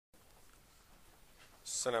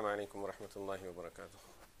السلام عليكم ورحمة الله وبركاته.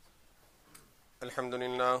 الحمد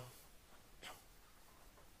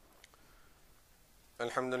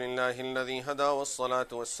لله الذي هدى والصلاة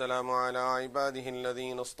والسلام على عباده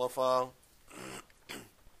الذين اصطفى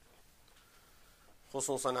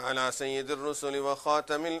خصوصا على سيد الرسل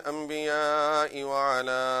وخاتم الأنبياء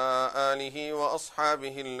وعلى آله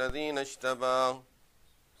وأصحابه الذين اجتبى.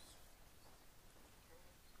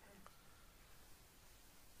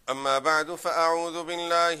 أما بعد فأعوذ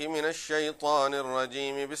بالله من الشيطان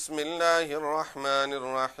الرجيم. بسم الله الرحمن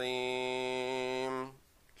الرحيم.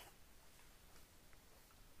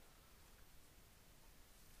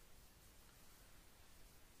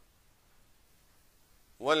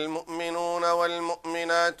 والمؤمنون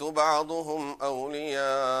والمؤمنات بعضهم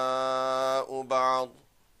أولياء بعض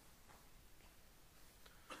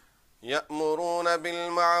يأمرون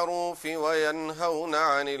بالمعروف وينهون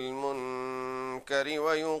عن المنكر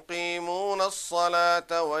ويقيمون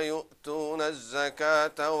الصلاة ويؤتون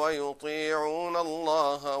الزكاة ويطيعون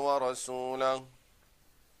الله ورسوله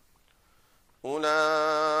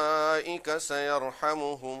أولئك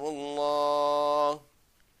سيرحمهم الله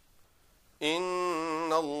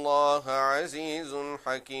إن الله عزيز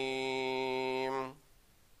حكيم.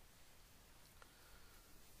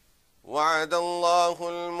 وعد الله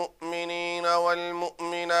المؤمنين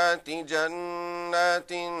والمؤمنات جنات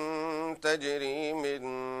تجري من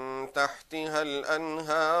تحتها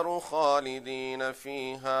الأنهار خالدين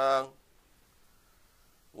فيها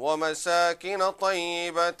ومساكن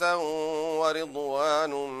طيبة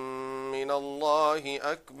ورضوان من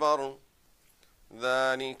الله أكبر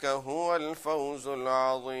ذلك هو الفوز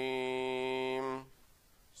العظيم.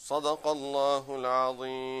 صدق الله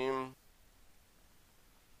العظيم.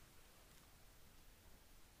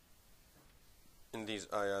 In these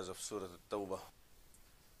ayahs of Surah At-Tawbah,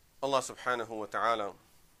 Allah subhanahu wa ta'ala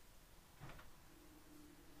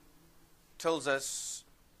tells us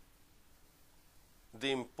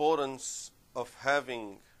the importance of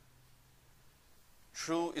having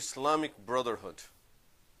true Islamic brotherhood,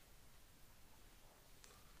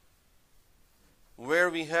 where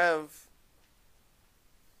we have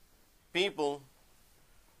people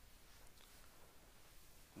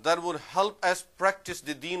that would help us practice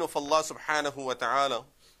the deen of Allah subhanahu wa ta'ala.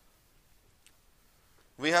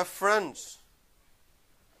 We have friends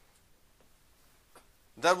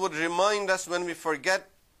that would remind us when we forget,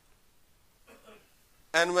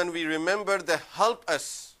 and when we remember, they help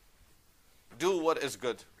us do what is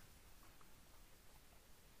good.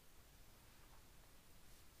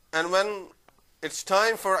 And when it's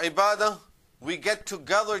time for ibadah, we get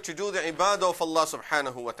together to do the ibadah of Allah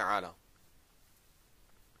subhanahu wa ta'ala.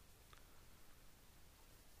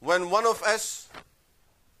 When one of us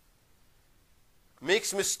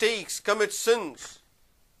makes mistakes, commits sins,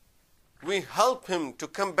 we help him to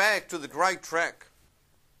come back to the right track.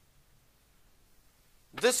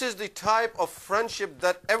 This is the type of friendship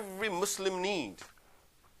that every Muslim needs.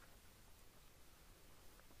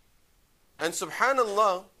 And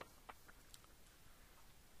subhanallah,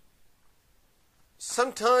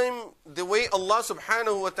 sometimes the way Allah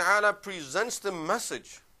subhanahu wa ta'ala presents the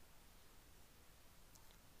message,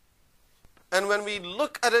 and when we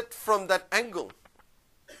look at it from that angle,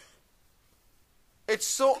 it's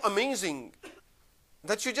so amazing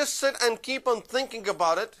that you just sit and keep on thinking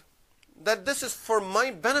about it, that this is for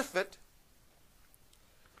my benefit.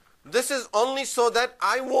 This is only so that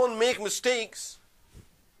I won't make mistakes.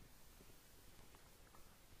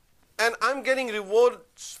 And I'm getting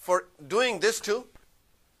rewards for doing this too.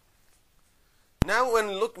 Now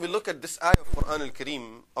when we look at this ayah of Quran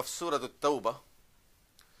al-Kareem of Surah At-Tawbah,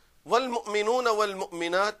 وَالْمُؤْمِنُونَ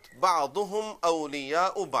وَالْمُؤْمِنَاتِ بَعْضُهُمْ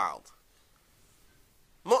أَوْلِيَاءُ بَعْضٍ.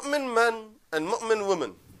 Mu'min men and mu'min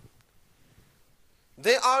women,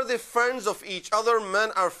 they are the friends of each other.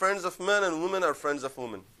 Men are friends of men and women are friends of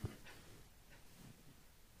women.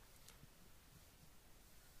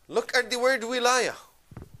 Look at the word wilaya,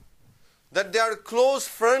 that they are close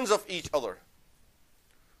friends of each other.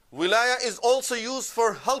 Wilaya is also used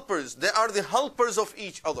for helpers. They are the helpers of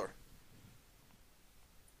each other.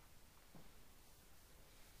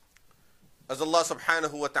 As Allah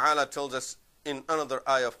subhanahu wa ta'ala tells us in another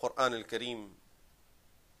ayah of Quran al-Kareem,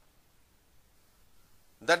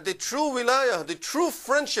 that the true wilayah, the true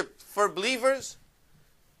friendship for believers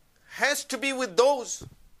has to be with those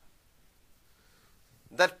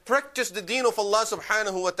that practice the deen of Allah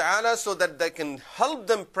subhanahu wa ta'ala, so that they can help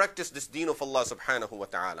them practice this deen of Allah subhanahu wa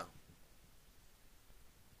ta'ala.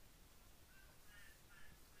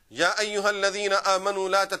 يا أيها الذين آمنوا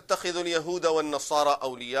لا تتخذوا اليهود والنصارى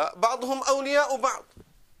أولياء بعضهم أولياء بعض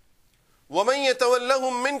ومن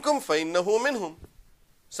يتولهم منكم فإنه منهم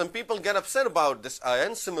some people get upset about this ayah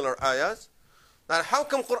and similar ayahs, that how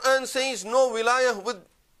come Quran says no wilayah with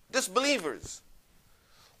disbelievers?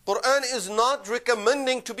 Quran is not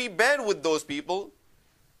recommending to be bad with those people,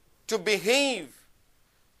 to behave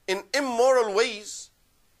in immoral ways.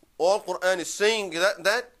 All Quran is saying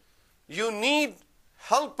that you need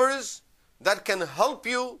helpers that can help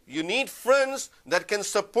you, you need friends that can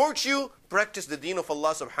support you, practice the deen of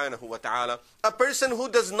Allah subhanahu wa ta'ala. A person who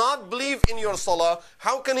does not believe in your salah,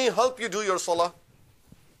 how can he help you do your salah?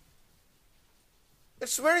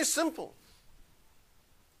 It's very simple.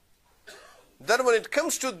 That when it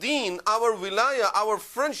comes to deen, our wilayah, our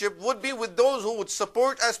friendship would be with those who would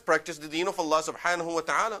support us practice the deen of Allah subhanahu wa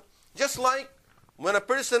ta'ala. Just like when a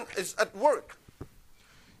person is at work,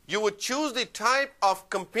 you would choose the type of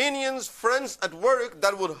companions, friends at work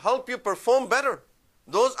that would help you perform better.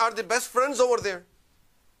 Those are the best friends over there.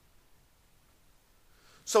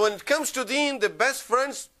 So when it comes to deen, the best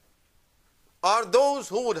friends are those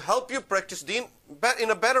who would help you practice deen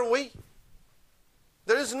in a better way.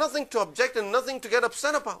 There is nothing to object and nothing to get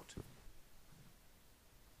upset about.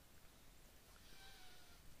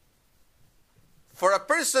 For a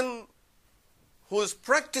person who is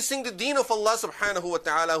practicing the deen of Allah subhanahu wa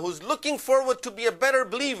ta'ala, who's looking forward to be a better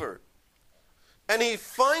believer, and he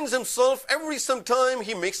finds himself every sometime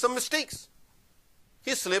he makes some mistakes.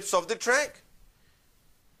 He slips off the track.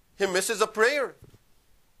 He misses a prayer.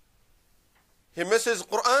 He misses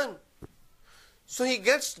Quran. So he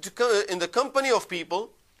gets in the company of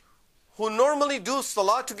people who normally do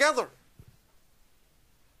salah together.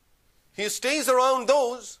 He stays around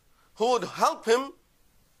those who would help him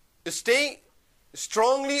stay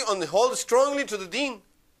strongly hold strongly to the deen.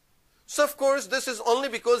 So of course this is only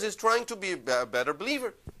because he's trying to be a better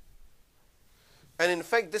believer. And in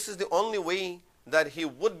fact this is the only way that he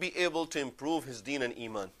would be able to improve his deen and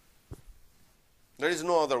iman. There is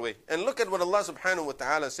no other way. And look at what Allah subhanahu wa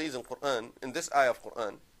ta'ala says in Quran, in this ayah of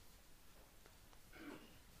Quran.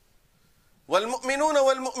 وَالْمُؤْمِنُونَ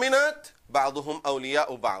وَالْمُؤْمِنَاتِ بَعْضُهُمْ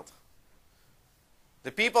أَوْلِيَاءُ بَعْضٍ.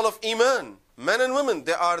 The people of Iman, men and women,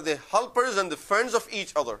 they are the helpers and the friends of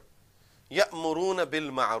each other. يَأْمُرُونَ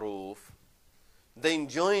بِالْمَعْرُوفِ. They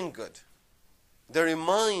enjoin good. They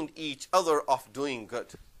remind each other of doing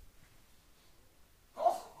good.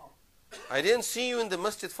 I didn't see you in the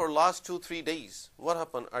masjid for last 2-3 days. What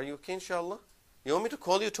happened? Are you okay, inshallah? You want me to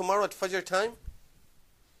call you tomorrow at Fajr time?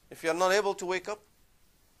 If you are not able to wake up?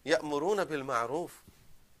 يَأْمُرُونَ بِالْمَعْرُوفِ.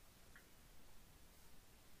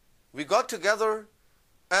 We got together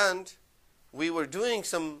and we were doing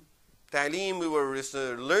some ta'aleem, we were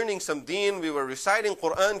learning some deen, we were reciting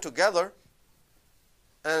Quran together.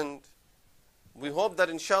 And we hope that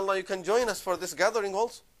inshallah you can join us for this gathering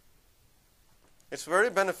also. It's very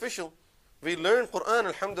beneficial. We learn Quran,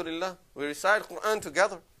 alhamdulillah. We recite Quran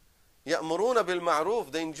together. يَأْمُرُونَ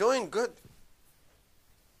بِالْمَعْرُوفِ. They enjoin good.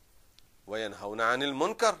 وَيَنْهَوْنَ عَنِ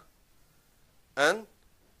الْمُنْكَرِ. And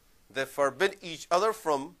they forbid each other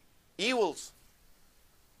from evils.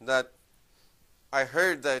 That I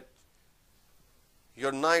heard that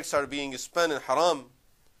your nights are being spent in haram.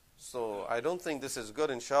 So I don't think this is good.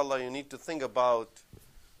 Inshallah, you need to think about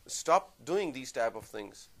stop doing these type of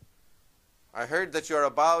things. I heard that you're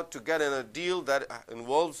about to get in a deal that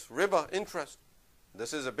involves riba, interest.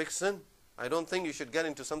 This is a big sin. I don't think you should get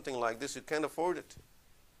into something like this. You can't afford it.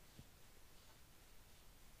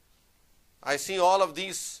 I see all of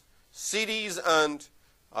these CDs and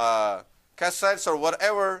cassettes or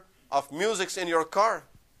whatever of musics in your car.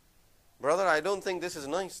 Brother, I don't think this is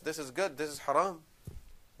nice. This is good. This is haram.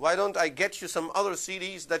 Why don't I get you some other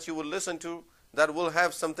CDs that you will listen to that will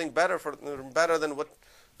have something better than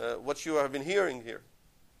what you have been hearing here?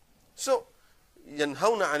 So,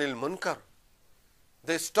 يَنْهَوْنَ عَنِ الْمُنْكَرِ.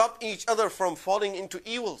 They stop each other from falling into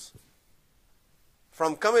evils,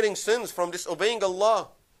 from committing sins, from disobeying Allah.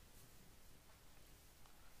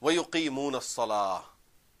 وَيُقِيمُونَ الصَّلَاةِ.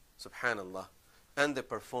 Subhanallah. And they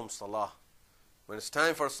perform salah. When it's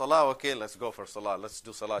time for salah, okay, let's go for salah. Let's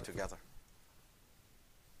do salah together.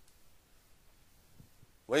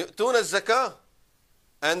 وَيُؤْتُونَ الزَّكَاةِ.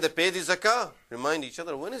 And they pay the zakah. Remind each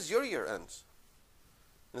other, when is your year ends?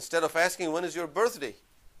 Instead of asking, when is your birthday?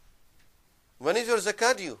 When is your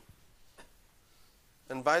zakah due?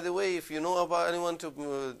 And by the way, if you know about anyone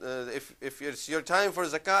if it's your time for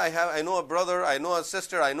zakah, I know a brother, I know a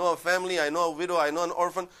sister, I know a family, I know a widow, I know an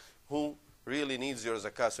orphan who really needs your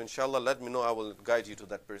zakah. So inshallah, let me know, I will guide you to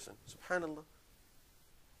that person. Subhanallah.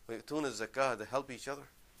 وَيُؤْتُونَ الزَّكَاةِ. They help each other.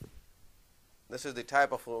 This is the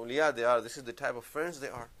type of awliya they are. This is the type of friends they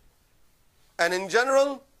are. And in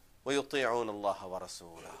general, وَيُطِيعُونَ اللَّهَ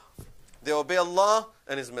وَرَسُولَهُ. they obey Allah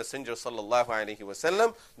and His Messenger sallallahu alaihi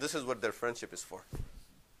wasallam. This is what their friendship is for.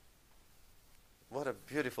 What a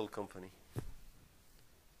beautiful company.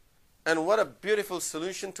 And what a beautiful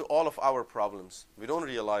solution to all of our problems. We don't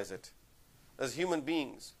realize it. As human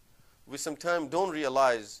beings, we sometimes don't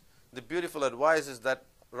realize the beautiful advices that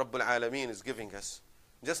Rabbul Alameen is giving us.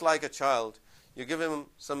 Just like a child, you give him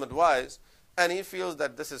some advice and he feels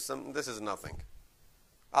that this is nothing.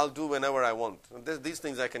 I'll do whenever I want. These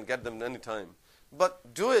things I can get them anytime.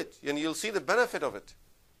 But do it and you'll see the benefit of it.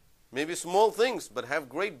 Maybe small things, but have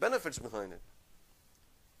great benefits behind it.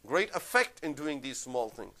 Great effect in doing these small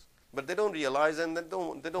things. But they don't realize and they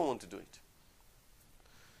don't want to do it.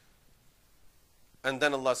 And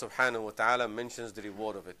then Allah subhanahu wa ta'ala mentions the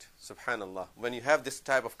reward of it. Subhanallah. When you have this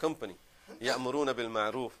type of company, يَأْمُرُونَ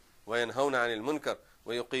بِالْمَعْرُوفِ وَيَنْهَوْنَ عَنِ الْمُنْكَرِ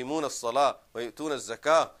وَيُقِيمُونَ الصَّلَاةِ وَيُؤْتُونَ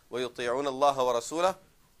الزَّكَاةِ وَيُطِيعُونَ اللَّهَ وَرَسُولَهُ.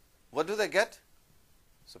 What do they get?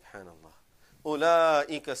 Subhanallah.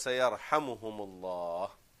 أُولَٰئِكَ سَيَرْحَمُهُمُ اللَّهُ.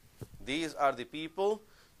 These are the people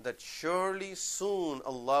that surely soon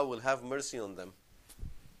Allah will have mercy on them.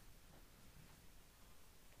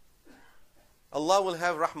 Allah will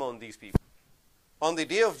have rahmah on these people. On the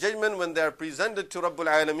day of judgment, when they are presented to Rabbul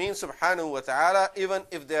Alameen subhanahu wa ta'ala, even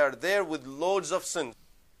if they are there with loads of sins,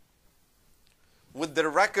 with their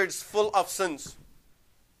records full of sins,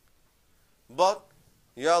 but,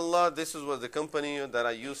 Ya Allah, this was the company that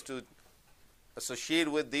I used to associate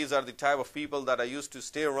with. These are the type of people that I used to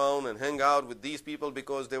stay around and hang out with these people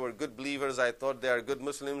because they were good believers. I thought they are good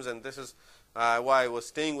Muslims, and this is why I was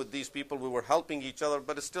staying with these people. We were helping each other,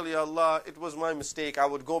 but still, Ya Allah, it was my mistake. I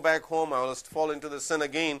would go back home, I would fall into the sin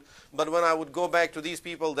again. But when I would go back to these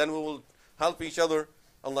people, then we will help each other.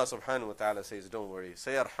 Allah subhanahu wa ta'ala says, don't worry.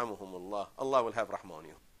 Sayarhamuhum Allah. Allah will have rahmah on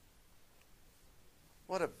you.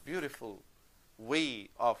 What a beautiful way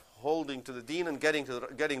of holding to the deen and getting the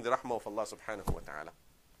rahmah of Allah subhanahu wa ta'ala.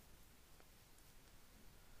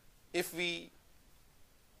 If we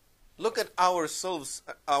look at ourselves,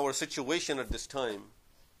 our situation at this time,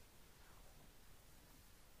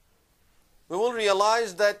 we will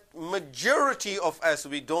realize that majority of us,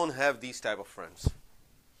 we don't have these type of friends.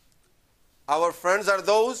 Our friends are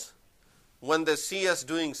those, when they see us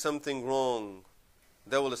doing something wrong,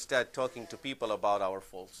 they will start talking to people about our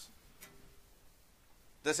faults.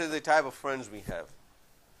 This is the type of friends we have.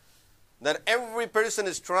 That every person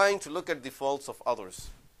is trying to look at the faults of others.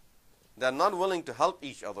 They are not willing to help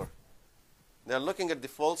each other. They are looking at the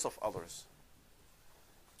faults of others.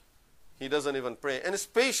 He doesn't even pray. And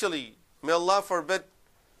especially, may Allah forbid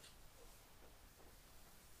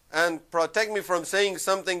and protect me from saying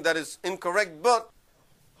something that is incorrect, but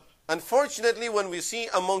unfortunately, when we see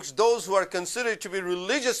amongst those who are considered to be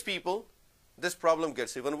religious people, this problem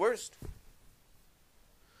gets even worse.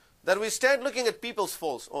 That we start looking at people's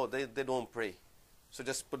faults. Oh, they don't pray. So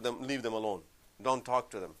just leave them alone. Don't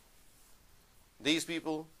talk to them. These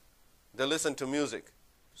people, they listen to music.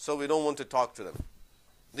 So we don't want to talk to them.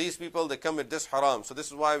 These people, they commit this haram. So this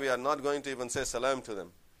is why we are not going to even say salam to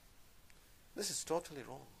them. This is totally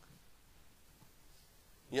wrong.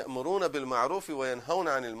 يَأْمُرُونَ بِالْمَعْرُوفِ وَيَنْهَوْنَ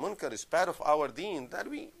عَنِ الْمُنْكَرِ is part of our deen, that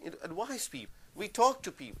we advise people. We talk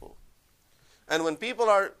to people. And when people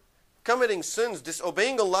are committing sins,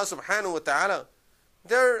 disobeying Allah subhanahu wa ta'ala,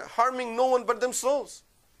 they're harming no one but themselves.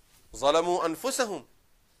 ظَلَمُوا أَنفُسَهُمْ.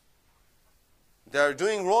 They are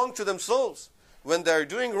doing wrong to themselves. When they are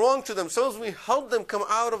doing wrong to themselves, we help them come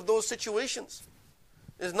out of those situations.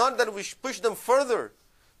 It's not that we push them further.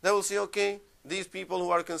 They will say, okay, these people who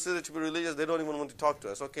are considered to be religious, they don't even want to talk to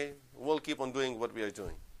us. Okay, we'll keep on doing what we are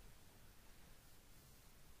doing.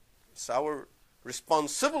 It's our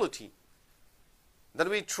responsibility that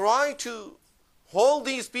we try to hold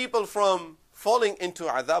these people from falling into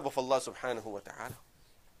adhab of Allah subhanahu wa ta'ala.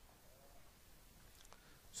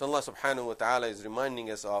 So Allah subhanahu wa ta'ala is reminding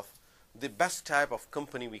us of the best type of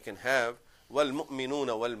company we can have. وَالْمُؤْمِنُونَ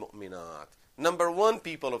وَالْمُؤْمِنَاتِ. Number one,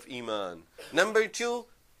 people of Iman. Number two,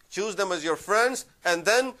 choose them as your friends. And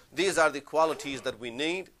then these are the qualities that we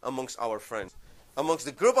need amongst our friends, amongst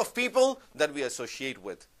the group of people that we associate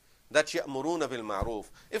with. That يَأْمُرُونَ بِالْمَعْرُوفِ.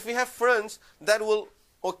 If we have friends that will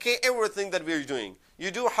okay everything that we are doing.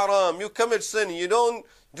 You do haram, you commit sin, you don't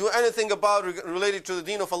do anything about related to the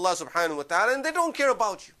deen of Allah subhanahu wa ta'ala, and they don't care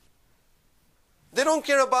about you. They don't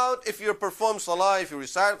care about if you perform salah, if you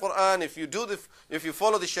recite Quran, if you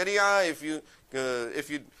follow the Sharia, if you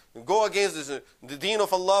go against the deen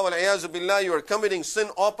of Allah, wal-iyazu billah, you are committing sin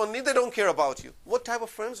openly. They don't care about you. What type of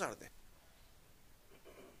friends are they?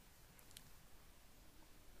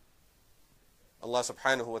 Allah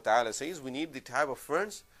subhanahu wa ta'ala says we need the type of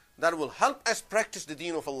friends that will help us practice the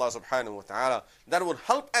deen of Allah subhanahu wa ta'ala, that will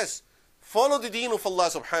help us follow the deen of Allah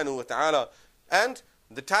subhanahu wa ta'ala, and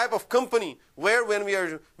the type of company where when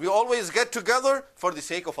we always get together for the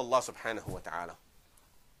sake of Allah subhanahu wa ta'ala.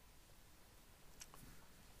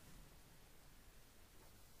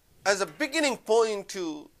 As a beginning point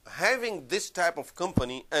to having this type of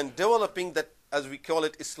company and developing that, as we call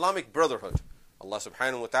it, Islamic Brotherhood, Allah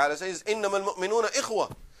subhanahu wa ta'ala says, إِنَّمَا الْمُؤْمِنُونَ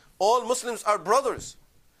إِخْوَةً. All Muslims are brothers.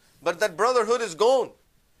 But that brotherhood is gone.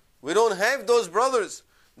 We don't have those brothers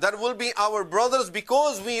that will be our brothers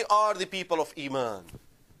because we are the people of Iman.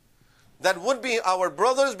 That would be our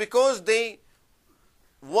brothers because they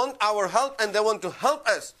want our help and they want to help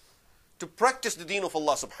us to practice the deen of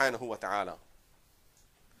Allah subhanahu wa ta'ala.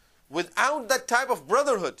 Without that type of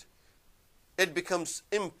brotherhood, it becomes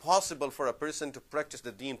impossible for a person to practice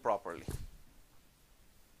the deen properly.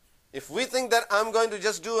 If we think that I'm going to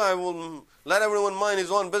just I will let everyone mind his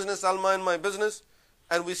own business, I'll mind my business,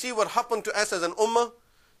 and we see what happened to us as an ummah,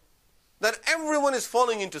 that everyone is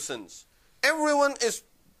falling into sins. Everyone is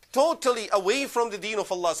totally away from the deen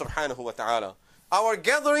of Allah subhanahu wa ta'ala. Our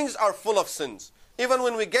gatherings are full of sins. Even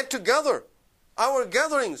when we get together, our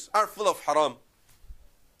gatherings are full of haram.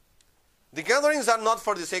 The gatherings are not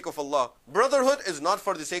for the sake of Allah. Brotherhood is not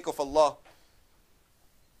for the sake of Allah.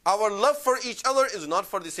 Our love for each other is not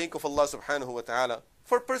for the sake of Allah subhanahu wa ta'ala,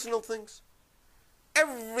 for personal things.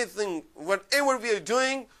 Everything, whatever we are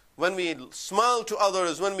doing, when we smile to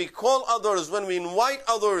others, when we call others, when we invite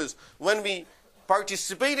others, when we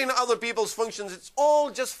participate in other people's functions, it's all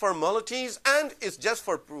just formalities and it's just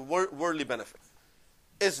for worldly benefit.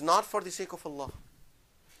 It's not for the sake of Allah.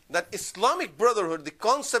 That Islamic Brotherhood, the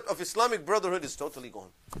concept of Islamic Brotherhood is totally gone.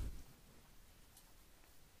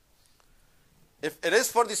 If it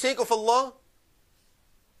is for the sake of Allah,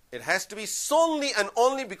 it has to be solely and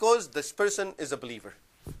only because this person is a believer.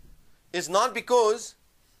 It's not because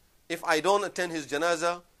if I don't attend his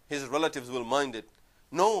janazah, his relatives will mind it.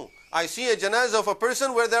 No, I see a janazah of a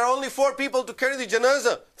person where there are only 4 people to carry the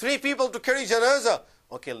janazah, 3 people to carry janazah.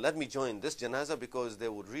 Okay, let me join this janazah because they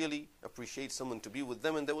would really appreciate someone to be with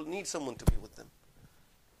them and they will need someone to be with them.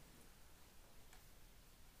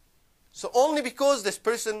 So only because this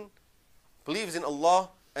person believes in Allah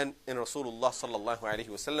and in Rasulullah sallallahu alaihi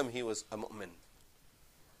wasallam, he was a mu'min.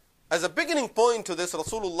 As a beginning point to this,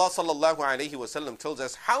 Rasulullah sallallahu alaihi wasallam tells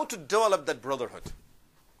us how to develop that brotherhood.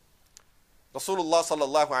 Rasulullah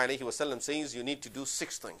sallallahu alaihi wasallam says you need to do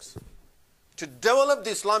 6 things to develop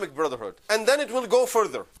the Islamic Brotherhood, and then it will go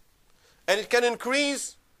further, and it can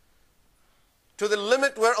increase to the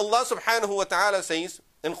limit where Allah subhanahu wa ta'ala says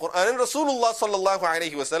in Quran, and Rasulullah sallallahu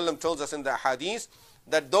alaihi wasallam tells us in the hadith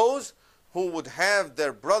that those who would have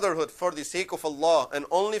their brotherhood for the sake of Allah and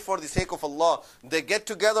only for the sake of Allah, they get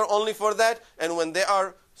together only for that, and when they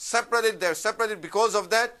are separated, they're separated because of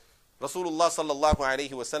that. Rasulullah sallallahu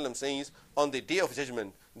alaihi wasallam says on the day of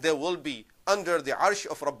judgment, they will be under the arsh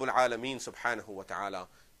of Rabbul Alameen subhanahu wa ta'ala.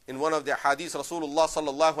 In one of the hadiths, Rasulullah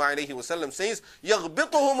sallallahu alaihi wasallam says,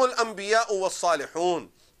 يَغْبِطُهُمُ الْأَنْبِيَاءُ وَالصَّالِحُونَ.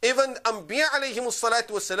 Even Anbiya alayhimu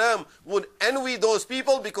salatu wasalam would envy those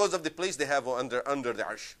people because of the place they have under the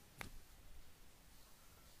arsh.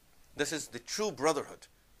 This is the true brotherhood.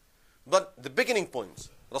 But the beginning points,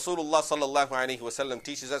 Rasulullah sallallahu alaihi wasallam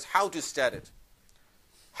teaches us how to start it.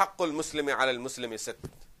 حَقُّ الْمُسْلِمِ عَلَى الْمُسْلِمِ سِتٌّ.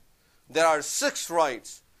 There are 6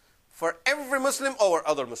 rights for every Muslim over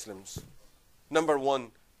other Muslims. Number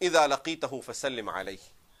 1, إِذَا لَقِيتَهُ فَسَلِّمْ عَلَيْهِ.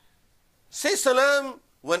 Say salam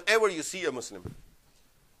whenever you see a Muslim.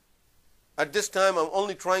 At this time, I'm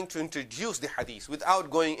only trying to introduce the hadith without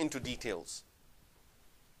going into details.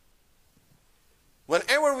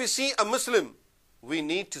 Whenever we see a Muslim, we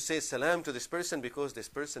need to say salam to this person because this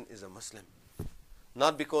person is a Muslim.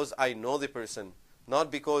 Not because I know the person, not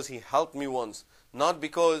because he helped me once, not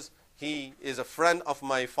because he is a friend of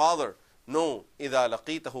my father. No, إِذَا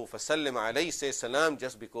لَقِيتَهُ فَسَلِّمْ عَلَيْهِ. Say salam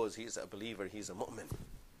just because he is a believer, he is a mu'min.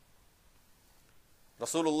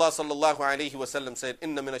 Rasulullah sallallahu alayhi wa sallam said,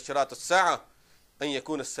 إِنَّ مِنَ الشَّرَاطِ السَّاعَةِ أَن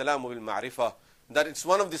يَكُونَ السَّلَامُ بِالْمَعْرِفَةِ. That it's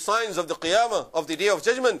one of the signs of the Qiyamah, of the Day of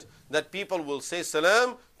Judgment, that people will say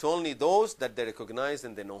salam to only those that they recognize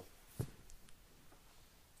and they know.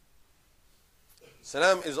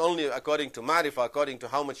 Salam is only according to ma'rifah, according to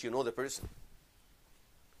how much you know the person.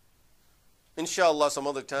 Inshallah, some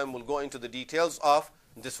other time we'll go into the details of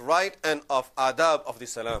this right and of adab of the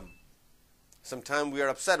salam. Sometimes we are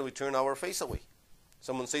upset, we turn our face away.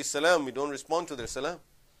 Someone says salam, we don't respond to their salam.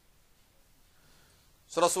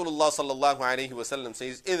 So Rasulullah sallallahu alayhi wa sallam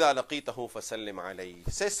says, إِذَا لَقِيتَهُ فَسَلِّمْ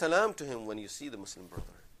عَلَيْهِ. Say salam to him when you see the Muslim brother.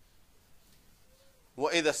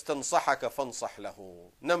 وَإِذَا اسْتَنصَحَكَ فَانصَحْ لَهُ.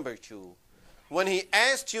 Number 2, when he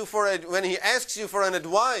asks you for an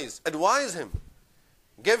advice, advise him.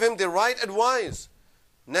 Give him the right advice.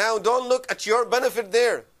 Now don't look at your benefit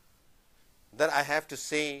there, that I have to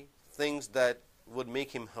say things that would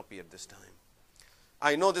make him happy at this time.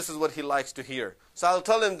 I know this is what he likes to hear, so I'll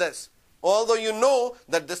tell him this, although you know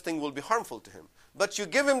that this thing will be harmful to him. But you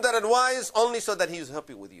give him that advice only so that he's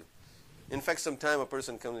happy with you. In fact, sometime a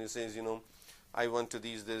person comes and says, you know, I went to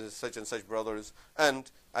these such and such brothers, and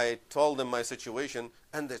I told them my situation,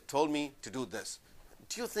 and they told me to do this.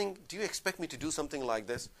 Do you expect me to do something like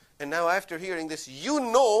this? And now after hearing this, you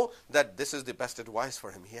know that this is the best advice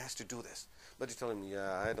for him. He has to do this. But you tell him,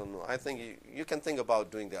 yeah, I don't know. I think you can think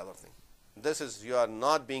about doing the other thing. You are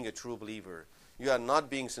not being a true believer. You are not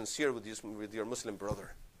being sincere with your Muslim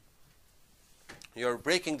brother. You are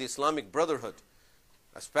breaking the Islamic Brotherhood.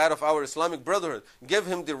 As part of our Islamic Brotherhood, give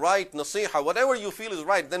him the right nasiha, whatever you feel is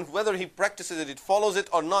right. Then whether he practices it, follows it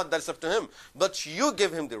or not, that's up to him. But you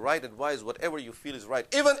give him the right advice, whatever you feel is right.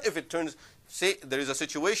 Even if it turns, say there is a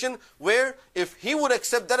situation where if he would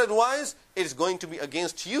accept that advice, it is going to be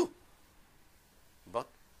against you. But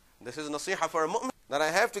this is nasiha for a mu'min, that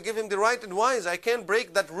I have to give him the right advice. I can't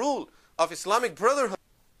break that rule of Islamic Brotherhood.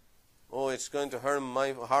 Oh, it's going to harm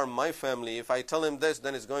my family. If I tell him this,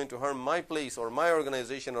 then it's going to harm my place or my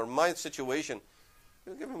organization or my situation.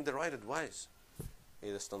 You give him the right advice.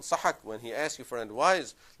 When he asks you for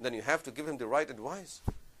advice, then you have to give him the right advice.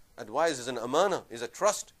 Advice is an amana, is a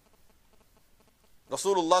trust.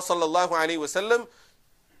 Rasulullah sallallahu alaihi wasallam,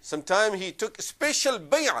 sometime he took special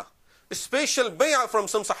bay'ah from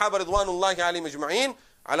some Sahaba ridwanullahi alayhim ajma'in,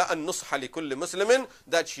 ala an nusha li kulli muslimin,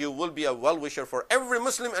 that you will be a well-wisher for every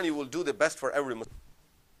Muslim and you will do the best for every Muslim.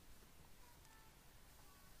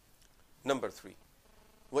 Number 3,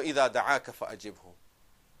 وَإِذَا دَعَاكَ فَأَجِبْهُ.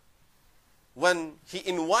 When he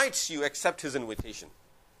invites you, accept his invitation.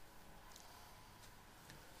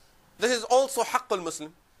 This is also haqqul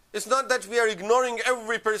Muslim. It's not that we are ignoring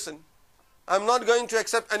every person. I'm not going to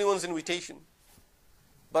accept anyone's invitation.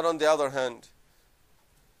 But on the other hand,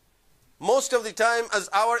 most of the time, as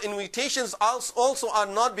our invitations also are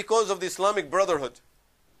not because of the Islamic Brotherhood.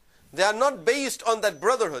 They are not based on that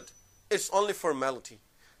brotherhood. It's only formality.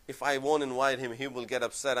 If I won't invite him, he will get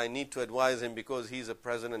upset. I need to advise him because he's a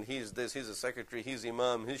president, he's this, he's a secretary, he's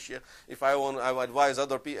imam, he's sheikh. If I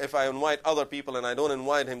invite other people and I don't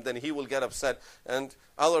invite him, then he will get upset and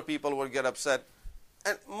other people will get upset.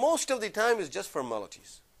 And most of the time it's just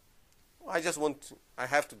formalities. I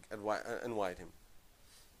have to invite him.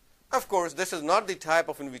 Of course, this is not the type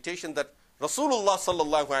of invitation that Rasulullah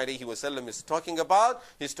sallallahu alaihi wasallam is talking about.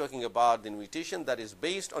 He's talking about the invitation that is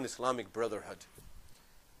based on Islamic Brotherhood.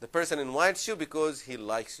 The person invites you because he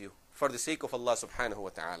likes you, for the sake of Allah subhanahu wa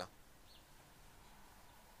ta'ala.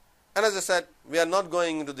 And as I said, we are not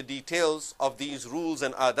going into the details of these rules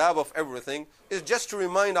and adab of everything. It's just to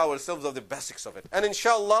remind ourselves of the basics of it. And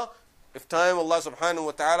inshallah, if time, Allah subhanahu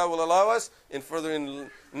wa ta'ala will allow us, in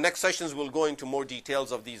next sessions we'll go into more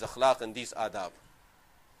details of these akhlaq and these adab.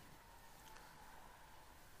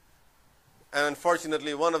 And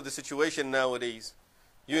unfortunately, one of the situation nowadays,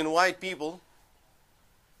 you invite people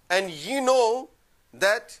and you know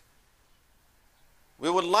that we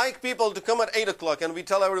would like people to come at 8 o'clock and we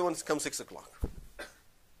tell everyone to come 6 o'clock.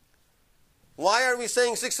 Why are we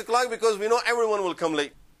saying 6 o'clock? Because we know everyone will come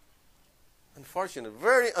late. Unfortunate,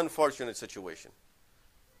 very unfortunate situation.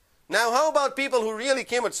 Now, how about people who really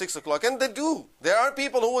came at 6 o'clock? And they do. There are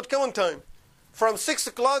people who would come on time. From 6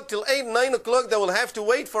 o'clock till 8, 9 o'clock, they will have to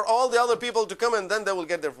wait for all the other people to come and then they will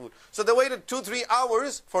get their food. So they waited 2-3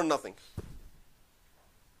 hours for nothing.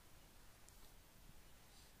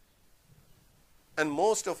 And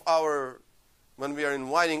most of when we are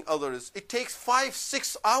inviting others, it takes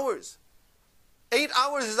 5-6 hours. 8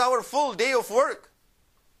 hours is our full day of work.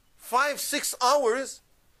 5-6 hours,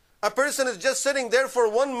 a person is just sitting there for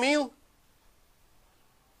one meal.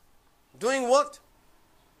 Doing what?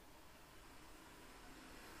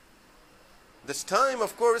 This time,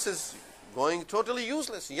 of course, is going totally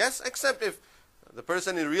useless. Yes, except if the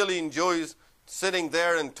person really enjoys sitting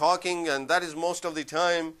there and talking, and that is most of the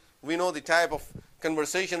time. We know the type of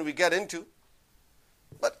conversation we get into.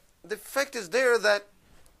 But the fact is there that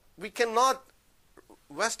we cannot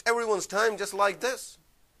waste everyone's time just like this.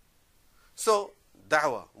 So,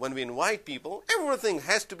 da'wah, when we invite people, everything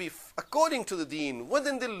has to be according to the deen,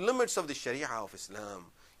 within the limits of the sharia of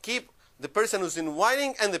Islam. Keep the person who's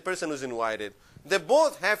inviting and the person who's invited. They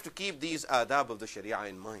both have to keep these adab of the sharia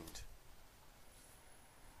in mind.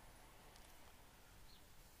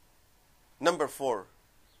 Number 4.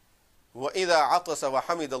 وَإِذَا عَطَسَ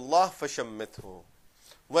وَحَمِدَ اللَّهِ فَشَمِّتْهُ.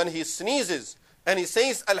 When he sneezes and he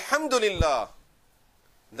says Alhamdulillah,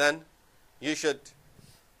 then you should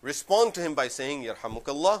respond to him by saying,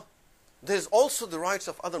 Yarhamukallah. There is also the rights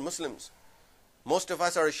of other Muslims. Most of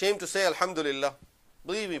us are ashamed to say Alhamdulillah.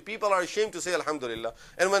 Believe me, people are ashamed to say Alhamdulillah.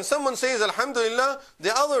 And when someone says Alhamdulillah,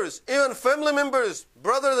 the others, even family members,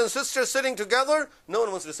 brothers and sisters sitting together, no one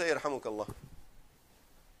wants to say Yarhamukallah.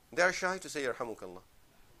 They are shy to say Yarhamukallah.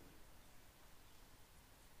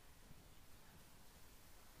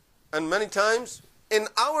 And many times, in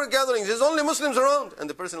our gatherings, there's only Muslims around, and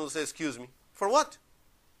the person will say, excuse me. For what?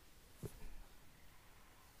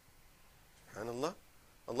 SubhanAllah.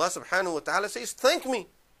 Allah subhanahu wa ta'ala says, thank me.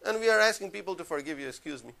 And we are asking people to forgive you,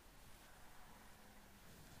 excuse me.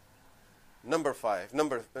 Number five.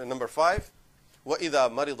 وَإِذَا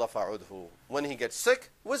مَرِضَ فَعُدْهُ. When he gets sick,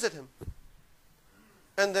 visit him.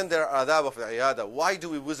 And then there are adab of the iyada. Why do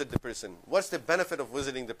we visit the person? What's the benefit of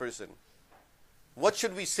visiting the person? What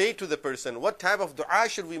should we say to the person? What type of dua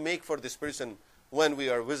should we make for this person when we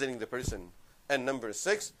are visiting the person? And number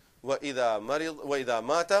 6, وَإِذَا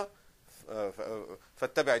مَاتَ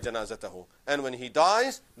فَاتَّبِعْ جَنَازَتَهُ. And when he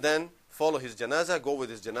dies, then follow his janazah, go with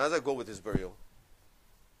his janazah, go with his burial.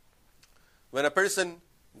 When a person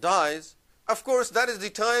dies, of course, that is the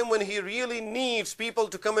time when he really needs people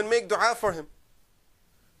to come and make dua for him.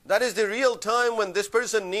 That is the real time when this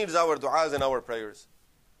person needs our du'as and our prayers.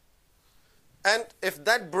 And if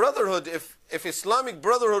that brotherhood, if Islamic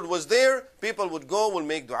Brotherhood was there, people would go, will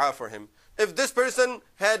make dua for him. If this person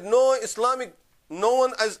had no Islamic,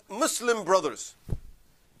 known as Muslim brothers,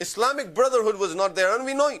 Islamic Brotherhood was not there, and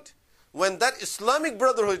we know it. When that Islamic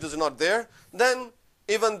Brotherhood is not there, then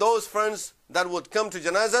even those friends that would come to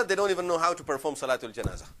janazah, they don't even know how to perform Salatul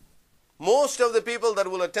Janazah. Most of the people that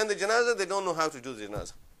will attend the janazah, they don't know how to do the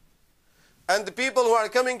janazah. And the people who are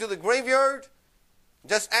coming to the graveyard,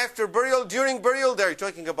 just after burial, during burial, they're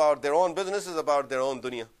talking about their own businesses, about their own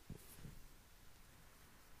dunya.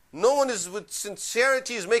 No one is with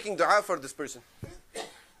sincerity is making dua for this person.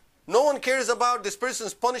 No one cares about this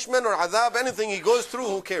person's punishment or adhab, anything he goes through,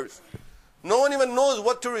 who cares? No one even knows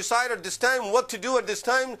what to recite at this time, what to do at this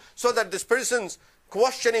time, so that this person's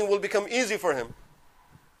questioning will become easy for him.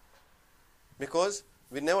 Because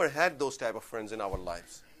we never had those type of friends in our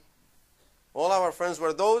lives. All our friends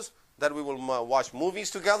were those that we will watch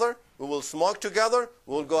movies together, we will smoke together,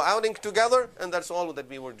 we will go outing together, and that's all that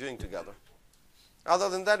we were doing together. Other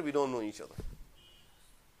than that, we don't know each other.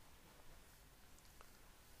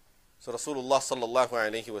 So Rasulullah sallallahu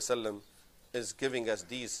alayhi wasallam is giving us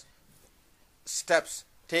these steps.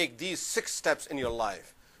 Take these 6 steps in your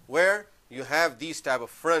life, where you have these type of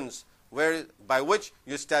friends, by which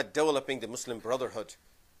you start developing the Muslim brotherhood.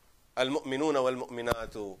 Al-mu'minuna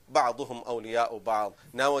wal-mu'minatu ba'duhum awliya'u ba'd.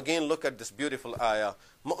 Now again, look at this beautiful ayah.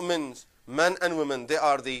 Mu'mins, men and women, they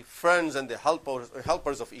are the friends and the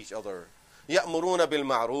helpers of each other. يَأْمُرُونَ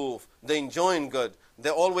بِالْمَعْرُوفِ. They enjoin good. They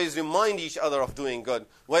always remind each other of doing good.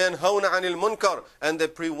 وَيَنْهَوْنَ عَنِ الْمُنْكَرِ. And they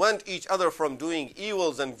prevent each other from doing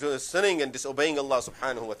evils and sinning and disobeying Allah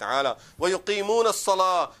subhanahu wa ta'ala. وَيُقِيمُونَ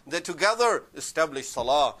الصَّلَاةِ. They together establish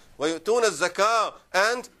salah. وَيُؤْتُونَ الزَّكَاةِ.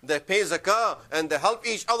 And they pay zakah. And they help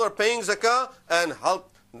each other paying zakah and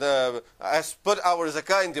help put our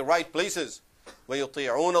zakah in the right places.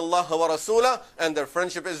 وَيُطِيعُونَ اللَّهَ وَرَسُولَهُ. And their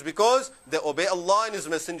friendship is because they obey Allah and His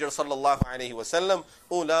Messenger sallallahu alayhi wa sallam.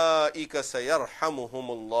 أُولَٰئِكَ سَيَرْحَمُهُمُ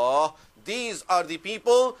اللَّهُ. These are the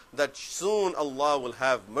people that soon Allah will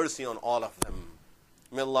have mercy on all of them.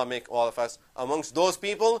 May Allah make all of us amongst those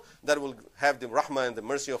people that will have the rahmah and the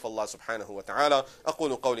mercy of Allah subhanahu wa ta'ala.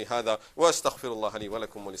 أقول قولي هذا وأستغفر الله لي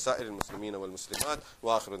ولكم ولسائر المسلمين والمسلمات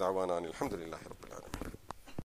وآخر دعوانا أن الحمد لله رب العالمين.